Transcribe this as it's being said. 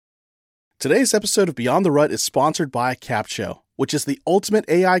Today's episode of Beyond the Rut is sponsored by CapShow, which is the ultimate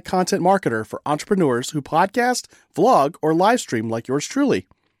AI content marketer for entrepreneurs who podcast, vlog, or live stream like yours truly.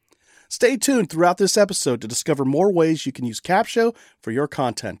 Stay tuned throughout this episode to discover more ways you can use CapShow for your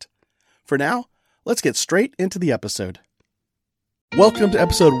content. For now, let's get straight into the episode. Welcome to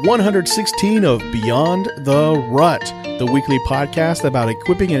episode 116 of Beyond the Rut, the weekly podcast about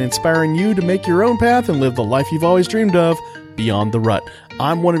equipping and inspiring you to make your own path and live the life you've always dreamed of, Beyond the Rut.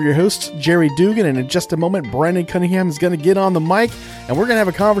 I'm one of your hosts, Jerry Dugan, and in just a moment, Brandon Cunningham is going to get on the mic, and we're going to have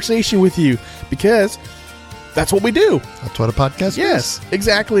a conversation with you, because that's what we do. That's what a podcast is. Yes,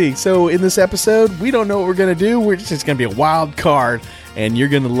 exactly. So in this episode, we don't know what we're going to do. We're just going to be a wild card, and you're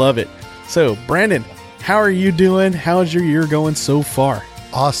going to love it. So, Brandon, how are you doing? How's your year going so far?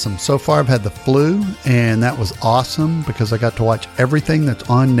 Awesome. So far, I've had the flu, and that was awesome because I got to watch everything that's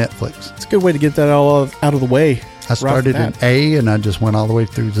on Netflix. It's a good way to get that all out of the way. I started in A, and I just went all the way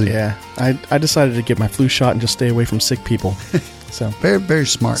through Z. Yeah, I decided to get my flu shot and just stay away from sick people. So very, very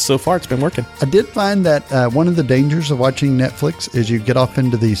smart. So far, it's been working. I did find that one of the dangers of watching Netflix is you get off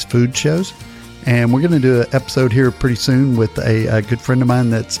into these food shows. And we're going to do an episode here pretty soon with a good friend of mine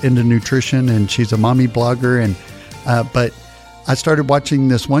that's into nutrition, and she's a mommy blogger. And but I started watching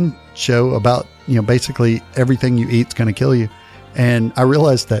this one show about, basically everything you eat is going to kill you. And I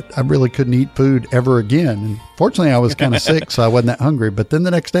realized that I really couldn't eat food ever again. And fortunately, I was kind of sick, so I wasn't that hungry. But then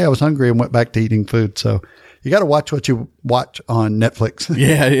the next day I was hungry and went back to eating food. So you got to watch what you watch on Netflix.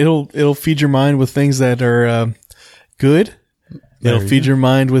 Yeah, it'll feed your mind with things that are good. It'll feed your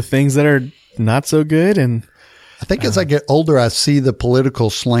mind with things that are not so good. And I think as I get older, I see the political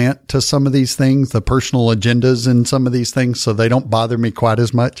slant to some of these things, the personal agendas in some of these things, so they don't bother me quite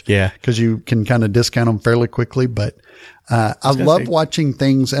as much. Yeah. Because you can kind of discount them fairly quickly. But I love watching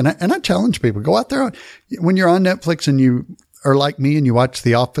things, and I challenge people. Go out there. When you're on Netflix and you are like me and you watch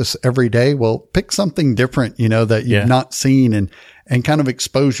The Office every day, well, pick something different, that you've not seen, and kind of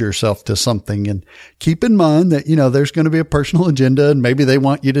expose yourself to something, and keep in mind that, there's going to be a personal agenda, and maybe they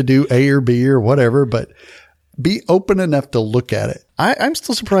want you to do A or B or whatever, but be open enough to look at it. I'm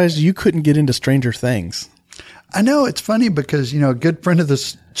still surprised you couldn't get into Stranger Things. I know, it's funny because, a good friend of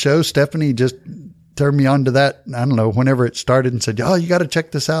the show, Stephanie, just turned me on to that. I don't know, whenever it started, and said, "Oh, you got to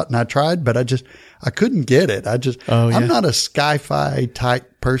check this out." And I tried, but I couldn't get it. I'm not a sci-fi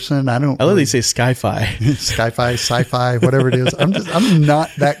type person. I love that you say sci-fi, sci-fi, whatever it is. I'm not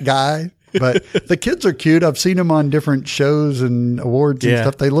that guy, but the kids are cute. I've seen them on different shows and awards and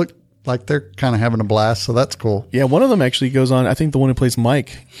stuff. They look like they're kind of having a blast. So that's cool. Yeah. One of them actually goes on. I think the one who plays Mike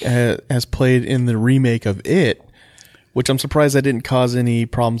has played in the remake of It, which I'm surprised that didn't cause any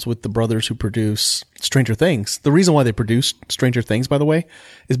problems with the brothers who produce Stranger Things. The reason why they produced Stranger Things, by the way,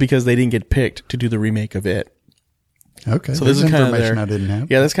 is because they didn't get picked to do the remake of It. Okay. So this is kind of their, I didn't have.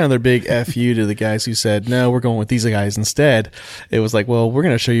 Yeah, that's kind of their big FU to the guys who said, "No, we're going with these guys instead." It was like, well, we're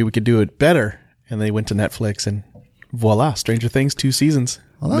going to show you we could do it better. And they went to Netflix, and voila, Stranger Things, 2 seasons.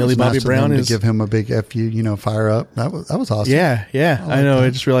 Well, Millie Bobby Brown to give him a big FU, fire up. That was awesome. Yeah. I know. That. I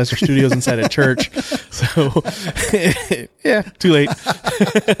just realized our studio's inside a church. So yeah, too late.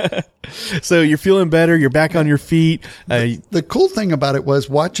 So you're feeling better. You're back on your feet. The cool thing about it was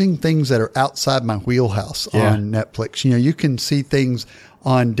watching things that are outside my wheelhouse on Netflix. You can see things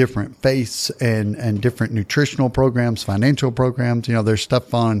on different faiths and different nutritional programs, financial programs. There's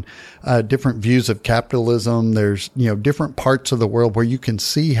stuff on different views of capitalism. There's, different parts of the world where you can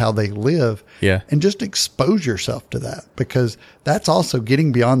see how they live. Yeah. And just expose yourself to that, because that's also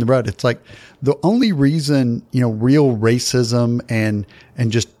getting beyond the rut. It's like the only reason, real racism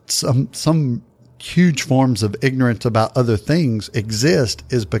and just some huge forms of ignorance about other things exist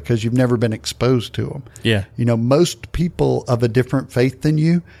is because you've never been exposed to them. Yeah. Most people of a different faith than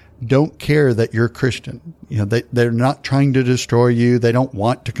you don't care that you're Christian. They're not trying to destroy you. They don't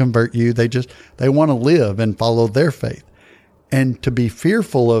want to convert you. They want to live and follow their faith. And to be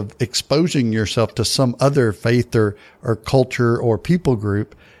fearful of exposing yourself to some other faith or culture or people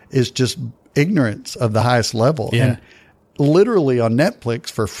group is just ignorance of the highest level. Yeah. And literally on Netflix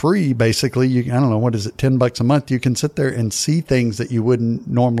for free, basically, I don't know, what is it, $10 a month? You can sit there and see things that you wouldn't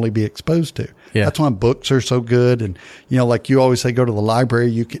normally be exposed to. Yeah. That's why books are so good. And, like you always say, go to the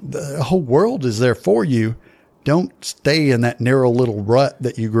library. The whole world is there for you. Don't stay in that narrow little rut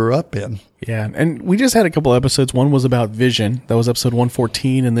that you grew up in. Yeah. And we just had a couple episodes. One was about vision. That was episode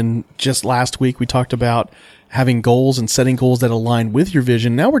 114. And then just last week, we talked about having goals and setting goals that align with your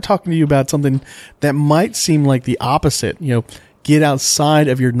vision. Now we're talking to you about something that might seem like the opposite. Get outside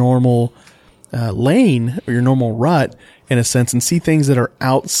of your normal lane or your normal rut in a sense and see things that are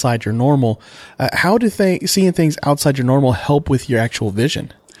outside your normal. How do seeing things outside your normal help with your actual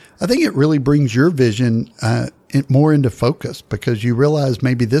vision? I think it really brings your vision more into focus, because you realize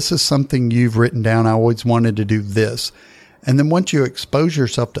maybe this is something you've written down. I always wanted to do this. And then once you expose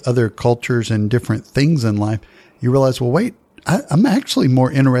yourself to other cultures and different things in life, you realize, well, wait, I'm actually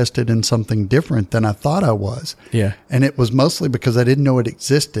more interested in something different than I thought I was. Yeah. And it was mostly because I didn't know it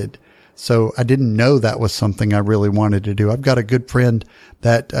existed. So I didn't know that was something I really wanted to do. I've got a good friend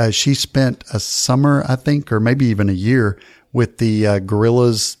that she spent a summer, I think, or maybe even a year with the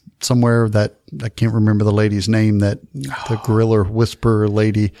gorillas somewhere that I can't remember the lady's name, that the gorilla whisperer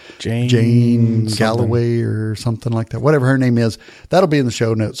lady, Jane Galloway or something like that, whatever her name is. That'll be in the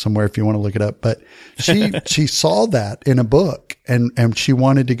show notes somewhere if you want to look it up. But she saw that in a book, and she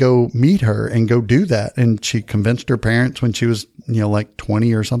wanted to go meet her and go do that. And she convinced her parents when she was, like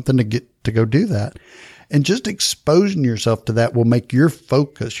 20 or something to go do that. And just exposing yourself to that will make your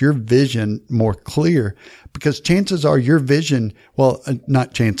focus, your vision more clear, because chances are your vision, well,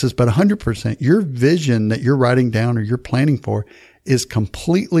 not chances, but 100%, your vision that you're writing down or you're planning for is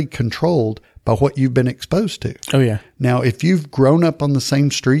completely controlled by what you've been exposed to. Oh, yeah. Now, if you've grown up on the same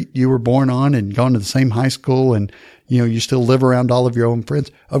street you were born on and gone to the same high school and, you still live around all of your own friends,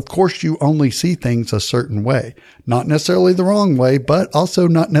 of course you only see things a certain way. Not necessarily the wrong way, but also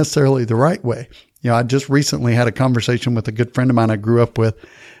not necessarily the right way. I just recently had a conversation with a good friend of mine I grew up with,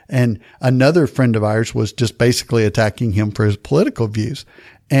 and another friend of ours was just basically attacking him for his political views.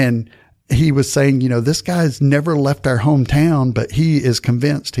 And he was saying, this guy's never left our hometown, but he is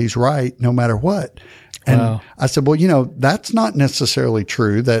convinced he's right no matter what. And wow. I said, well, that's not necessarily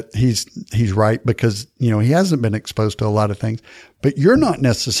true that he's right, because, he hasn't been exposed to a lot of things, but you're not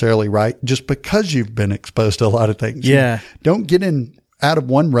necessarily right just because you've been exposed to a lot of things. Yeah. Don't get out of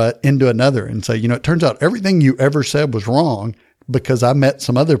one rut into another and say, it turns out everything you ever said was wrong because I met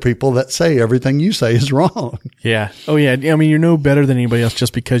some other people that say everything you say is wrong. Yeah. Oh, yeah. I mean, you're no better than anybody else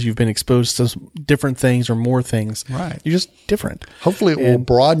just because you've been exposed to different things or more things. Right. You're just different. Hopefully it will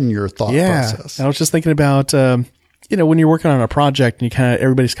broaden your thought process. And I was just thinking about, when you're working on a project and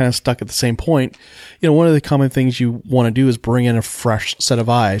everybody's kind of stuck at the same point, one of the common things you want to do is bring in a fresh set of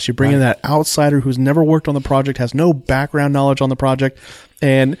eyes. You bring in that outsider who's never worked on the project, has no background knowledge on the project.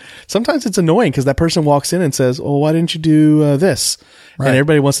 And sometimes it's annoying because that person walks in and says, oh, why didn't you do this? Right. And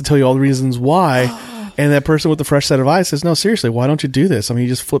everybody wants to tell you all the reasons why. And that person with the fresh set of eyes says, no, seriously, why don't you do this? I mean, you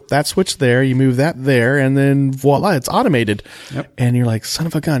just flip that switch there, you move that there, and then voila, it's automated. Yep. And you're like, son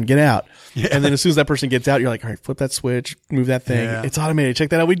of a gun, get out. Yeah. And then as soon as that person gets out, you're like, all right, flip that switch, move that thing. Yeah. It's automated. Check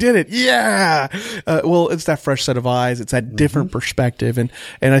that out. We did it. Yeah. Well, it's that fresh set of eyes. It's that different perspective. And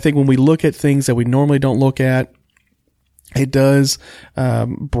I think when we look at things that we normally don't look at, it does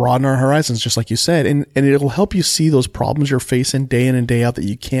broaden our horizons, just like you said. And it'll help you see those problems you're facing day in and day out that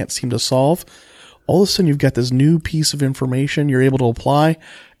you can't seem to solve. All of a sudden, you've got this new piece of information you're able to apply.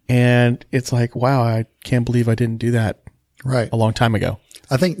 And it's like, wow, I can't believe I didn't do that a long time ago.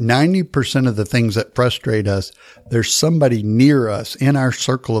 I think 90% of the things that frustrate us, there's somebody near us in our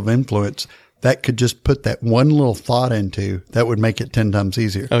circle of influence that could just put that one little thought into that would make it 10 times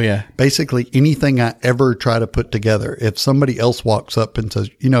easier. Oh, yeah. Basically, anything I ever try to put together, if somebody else walks up and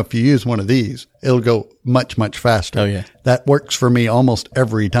says, if you use one of these, it'll go much, much faster. Oh, yeah. That works for me almost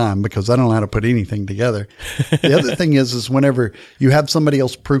every time because I don't know how to put anything together. The other thing is whenever you have somebody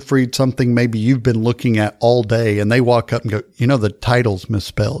else proofread something maybe you've been looking at all day and they walk up and go, the title's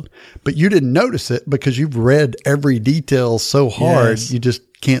misspelled, but you didn't notice it because you've read every detail so hard. Yes. You just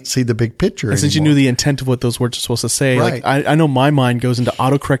can't see the big picture. And since you knew the intent of what those words are supposed to say, like I know my mind goes into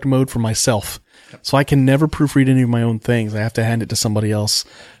autocorrect mode for myself. So I can never proofread any of my own things. I have to hand it to somebody else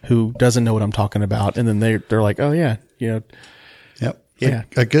who doesn't know what I'm talking about. And then they're like, oh yeah, Yep. Yeah.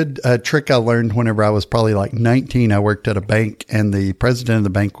 A good trick I learned whenever I was probably like 19, I worked at a bank and the president of the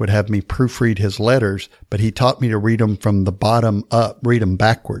bank would have me proofread his letters, but he taught me to read them from the bottom up, read them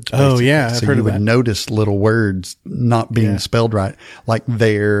backwards. Basically. Oh yeah. I've heard of that. So you would notice little words not being spelled right, like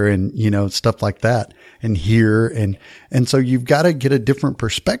there and, stuff like that and here. And so you've got to get a different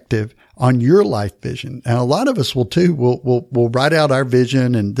perspective on your life vision. And a lot of us will too. We'll write out our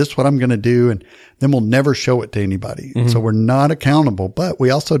vision and this is what I'm going to do. And then we'll never show it to anybody. Mm-hmm. So we're not accountable, but we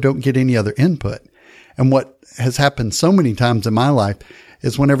also don't get any other input. And what has happened so many times in my life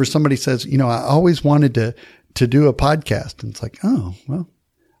is whenever somebody says, I always wanted to do a podcast. And it's like, oh, well,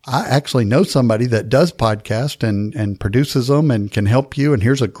 I actually know somebody that does podcast and produces them and can help you. And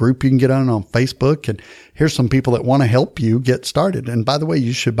here's a group you can get on Facebook. And here's some people that want to help you get started. And by the way,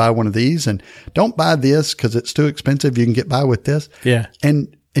 you should buy one of these and don't buy this because it's too expensive. You can get by with this. Yeah.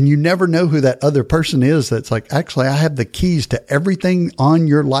 And you never know who that other person is. That's like, actually, I have the keys to everything on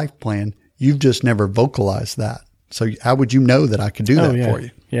your life plan. You've just never vocalized that. So how would you know that I could do that for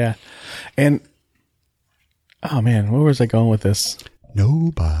you? Yeah. And, oh man, where was I going with this?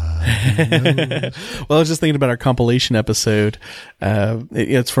 Nobody knows. Well, I was just thinking about our compilation episode.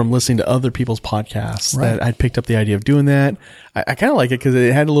 It's from listening to other people's podcasts that I'd picked up the idea of doing that. I kind of like it because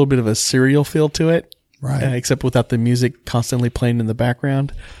it had a little bit of a serial feel to it. Right. Except without the music constantly playing in the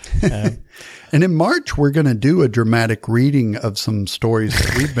background. And in March, we're going to do a dramatic reading of some stories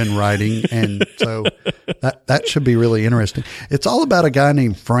that we've been writing. And so that should be really interesting. It's all about a guy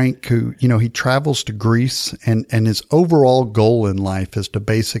named Frank who, he travels to Greece and his overall goal in life is to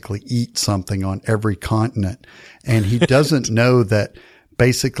basically eat something on every continent. And he doesn't know that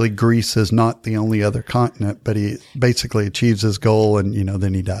basically Greece is not the only other continent, but he basically achieves his goal and,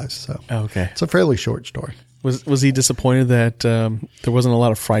 then he dies. So it's a fairly short story. Was he disappointed that there wasn't a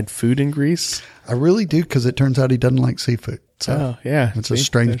lot of fried food in Greece? I really do, because it turns out he doesn't like seafood. So it's a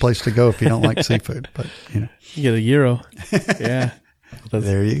strange place to go if you don't like seafood. But you get a gyro. Yeah,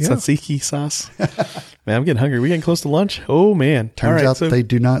 there you go. Tzatziki sauce. Man, I'm getting hungry. We getting close to lunch. Oh man! Turns out they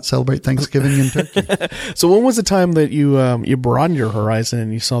do not celebrate Thanksgiving in Turkey. So when was the time that you broadened your horizon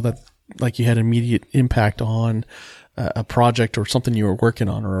and you saw that like you had immediate impact on a project or something you were working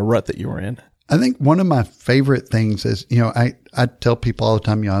on or a rut that you were in? I think one of my favorite things is, I tell people all the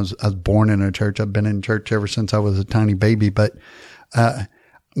time, I was born in a church. I've been in church ever since I was a tiny baby. But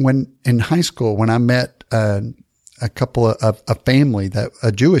when in high school, when I met a couple of a family,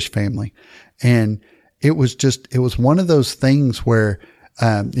 a Jewish family, and it was one of those things where,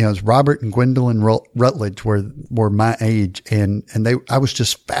 it was Robert and Gwendolyn Rutledge were my age, and I was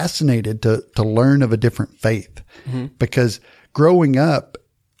just fascinated to learn of a different faith, because growing up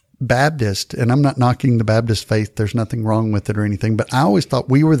Baptist, and I'm not knocking the Baptist faith, there's nothing wrong with it or anything, but I always thought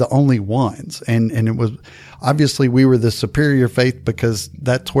we were the only ones. And it was obviously we were the superior faith because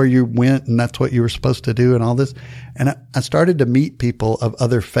that's where you went and that's what you were supposed to do and all this. And I started to meet people of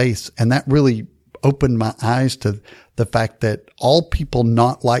other faiths, and that really opened my eyes to the fact that all people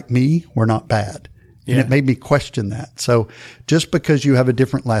not like me were not bad. And it made me question that. So just because you have a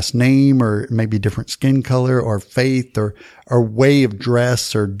different last name or maybe different skin color or faith or way of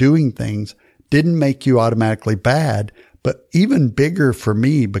dress or doing things didn't make you automatically bad. But even bigger for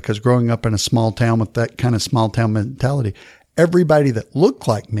me, because growing up in a small town with that kind of small town mentality, everybody that looked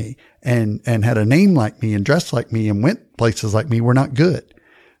like me and had a name like me and dressed like me and went places like me were not good.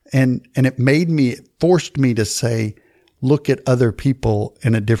 And it forced me to say, look at other people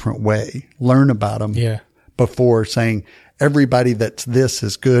in a different way, learn about them before saying everybody that's this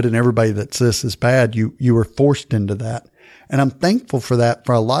is good and everybody that's this is bad. You were forced into that. And I'm thankful for that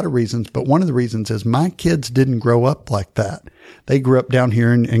for a lot of reasons. But one of the reasons is my kids didn't grow up like that. They grew up down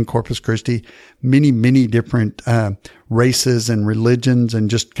here in Corpus Christi, many, many different races and religions, and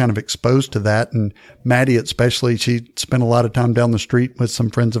just kind of exposed to that. And Maddie, especially, she spent a lot of time down the street with some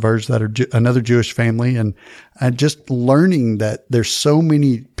friends of hers that are another Jewish family. And just learning that there's so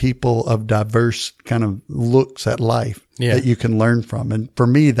many people of diverse kind of looks at life that you can learn from. And for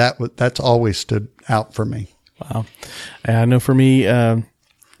me, that's always stood out for me. Wow. I know for me, when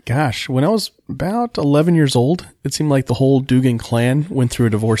I was about 11 years old, it seemed like the whole Dugan clan went through a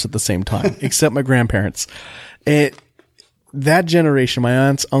divorce at the same time, except my grandparents. That generation, my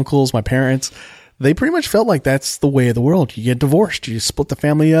aunts, uncles, my parents, they pretty much felt like that's the way of the world. You get divorced, you split the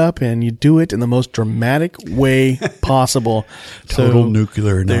family up, and you do it in the most dramatic way possible. Total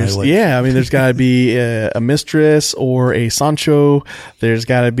nuclear annihilation. There's got to be a mistress or a Sancho. There's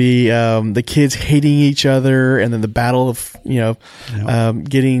got to be the kids hating each other, and then the battle of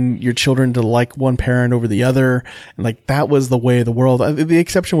getting your children to like one parent over the other. And like that was the way of the world. The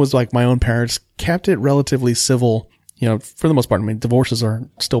exception was like my own parents kept it relatively civil. For the most part, I mean, divorces are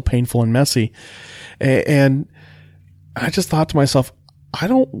still painful and messy. And I just thought to myself,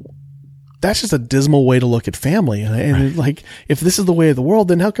 that's just a dismal way to look at family. And like, if this is the way of the world,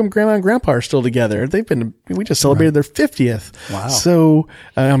 then how come grandma and grandpa are still together? We just celebrated their 50th. Wow. So,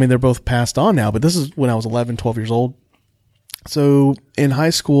 they're both passed on now, but this is when I was 11, 12 years old. So in high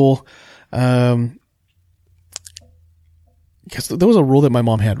school, because there was a rule that my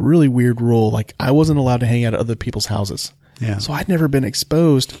mom had, really weird rule. Like I wasn't allowed to hang out at other people's houses. Yeah. So I'd never been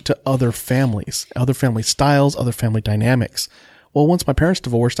exposed to other families, other family styles, other family dynamics. Well, once my parents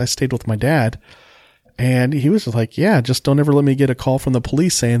divorced, I stayed with my dad. And he was just like, just don't ever let me get a call from the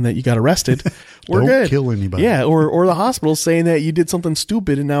police saying that you got arrested. We're good. Don't kill anybody. Yeah. Or the hospital saying that you did something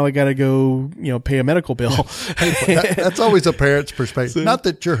stupid and now I got to go, pay a medical bill. That's always a parent's perspective. Not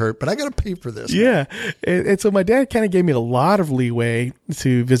that you're hurt, but I got to pay for this. Yeah. And so my dad kind of gave me a lot of leeway.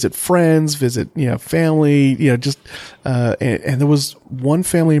 to visit friends, visit, family, just, and there was one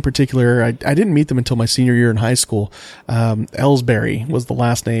family in particular. I didn't meet them until my senior year in high school. Ellsbury was the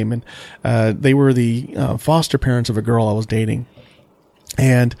last name. And, they were the, foster parents of a girl I was dating.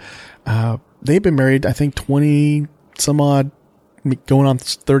 And, they've been married, I think 20 some odd, going on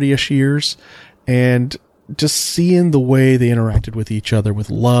 30-ish years. And just seeing the way they interacted with each other with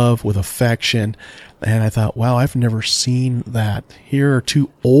love, with affection. And I thought, wow, I've never seen that. Here are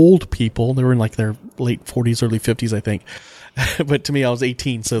two old people. They were in like their late 40s, early 50s, I think. But to me, I was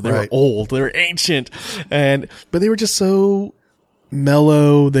 18, so they were old. They were ancient. But they were just so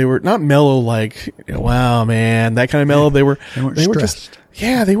mellow. They were not mellow like, wow, man, that kind of mellow. They weren't stressed.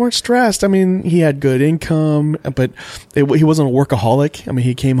 They weren't stressed. I mean, he had good income, but he wasn't a workaholic. I mean,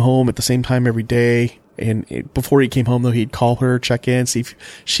 he came home at the same time every day. And before he came home, though, he'd call her, check in, see if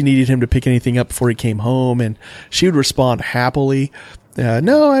she needed him to pick anything up before he came home. And she would respond happily.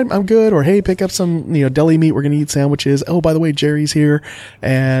 No, I'm good. Or, hey, pick up some, deli meat. We're going to eat sandwiches. Oh, by the way, Jerry's here.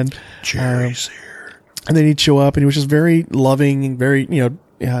 And Jerry's here. And then he'd show up and he was just very loving and very,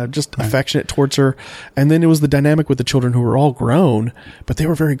 just affectionate towards her. And then it was the dynamic with the children who were all grown, but they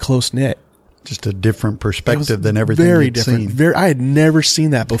were very close knit. Just a different perspective than everything very you'd different. seen. I had never seen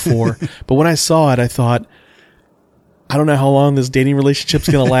that before. But when I saw it, I thought, I don't know how long this dating relationship's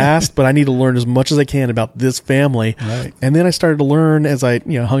going to last, but I need to learn as much as I can about this family. Right. And then I started to learn as I,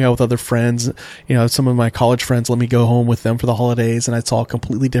 hung out with other friends. Some of my college friends let me go home with them for the holidays, and I saw a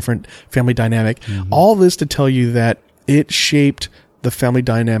completely different family dynamic. Mm-hmm. All this to tell you that it shaped the family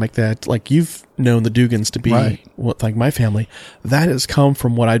dynamic that, like, you've known the Dugans to be, like my family. That has come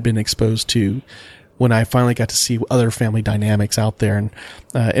from what I'd been exposed to when I finally got to see other family dynamics out there.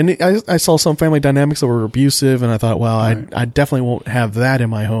 And I saw some family dynamics that were abusive, and I thought, well, I definitely won't have that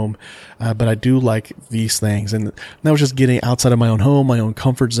in my home. But I do like these things. And that was just getting outside of my own home, my own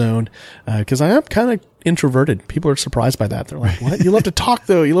comfort zone. Cause I am kind of introverted. People are surprised by that. They're like, what? You love to talk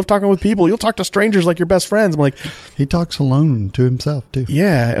though. You love talking with people. You'll talk to strangers like your best friends. I'm like, he talks alone to himself too.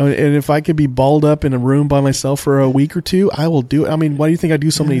 Yeah. And if I could be balled up in a room by myself for a week or two, I will do it. I mean, why do you think I do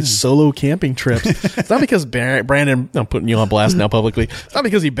so many solo camping trips? It's not because Brandon, I'm putting you on blast now publicly. It's not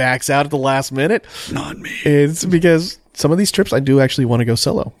because he backs out at the last minute. Not me. It's because some of these trips I do actually want to go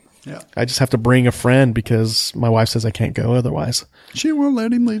solo. Yeah. I just have to bring a friend because my wife says I can't go otherwise. She won't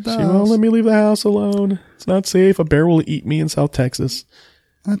let him leave the house. She won't let me leave the house alone. It's not safe. A bear will eat me in South Texas.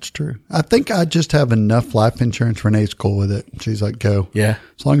 That's true. I think I just have enough life insurance. Renee's cool with it. She's like, go. Yeah.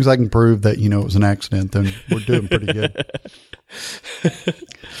 As long as I can prove that, it was an accident, then we're doing pretty good.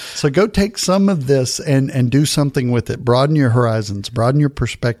 So go take some of this and do something with it. Broaden your horizons, broaden your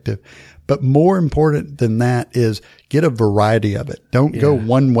perspective. But more important than that is get a variety of it. Don't go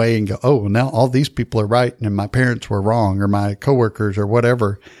one way and go, oh, now all these people are right and my parents were wrong or my coworkers or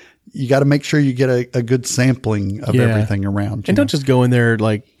whatever. You got to make sure you get a good sampling of everything around. And don't just go in there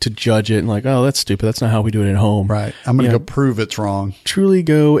like to judge it and like, oh, that's stupid. That's not how we do it at home. Right. I'm going to go prove it's wrong. Truly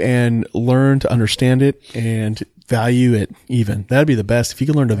go and learn to understand it and value it even. That'd be the best. If you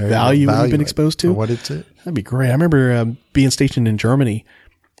can learn to value what you've been exposed to. What it's it. That'd be great. I remember being stationed in Germany.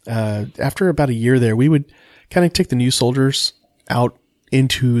 After about a year there, we would kind of take the new soldiers out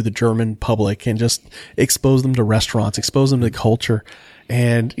into the German public and just expose them to restaurants, expose them to culture.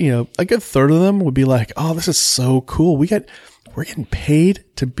 And, a good third of them would be like, oh, this is so cool. We're getting paid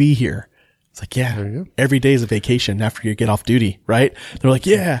to be here. It's like, yeah, every day is a vacation after you get off duty, right? They're like,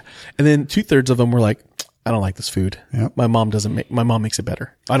 yeah. And then 2/3 of them were like, I don't like this food. Yep. My mom makes it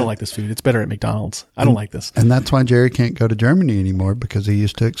better. I don't like this food. It's better at McDonald's. I don't like this. And that's why Jerry can't go to Germany anymore, because he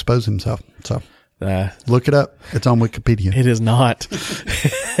used to expose himself. So look it up. It's on Wikipedia. It is not.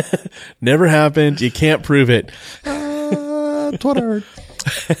 Never happened. You can't prove it. That's what I heard.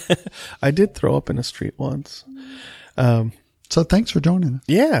 I did throw up in a street once. So thanks for joining us.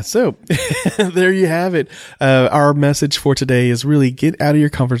 Yeah. So there you have it. Our message for today is really get out of your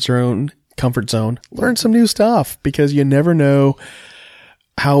comfort zone, learn some new stuff, because you never know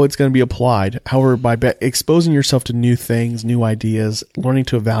how it's going to be applied. However, by exposing yourself to new things, new ideas, learning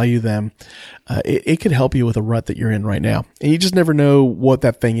to value them, it could help you with a rut that you're in right now. And you just never know what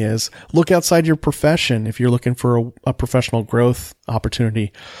that thing is. Look outside your profession if you're looking for a professional growth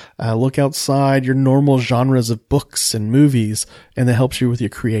opportunity. Look outside your normal genres of books and movies, and that helps you with your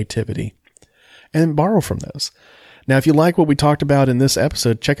creativity. And borrow from those. Now, if you like what we talked about in this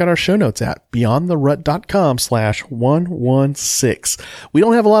episode, check out our show notes at beyondtherut.com/116. We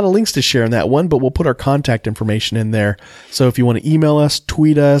don't have a lot of links to share in that one, but we'll put our contact information in there. So if you want to email us,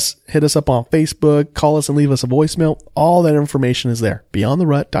 tweet us, hit us up on Facebook, call us and leave us a voicemail, all that information is there.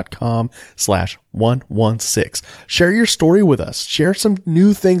 beyondtherut.com/116. Share your story with us. Share some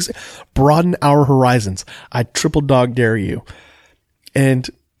new things. Broaden our horizons. I triple dog dare you. And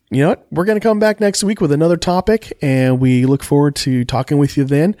you know what? We're going to come back next week with another topic, and we look forward to talking with you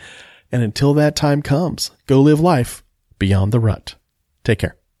then. And until that time comes, go live life beyond the rut. Take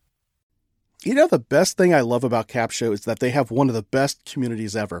care. You know, the best thing I love about Capsho is that they have one of the best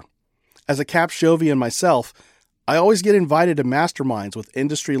communities ever. As a Capshovian myself, I always get invited to masterminds with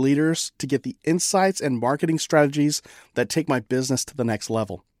industry leaders to get the insights and marketing strategies that take my business to the next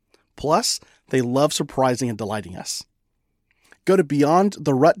level. Plus, they love surprising and delighting us. Go to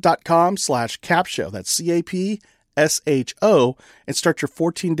beyondtherut.com/capshow, that's CAPSHO, and start your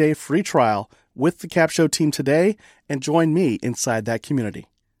 14-day free trial with the Capsho team today and join me inside that community.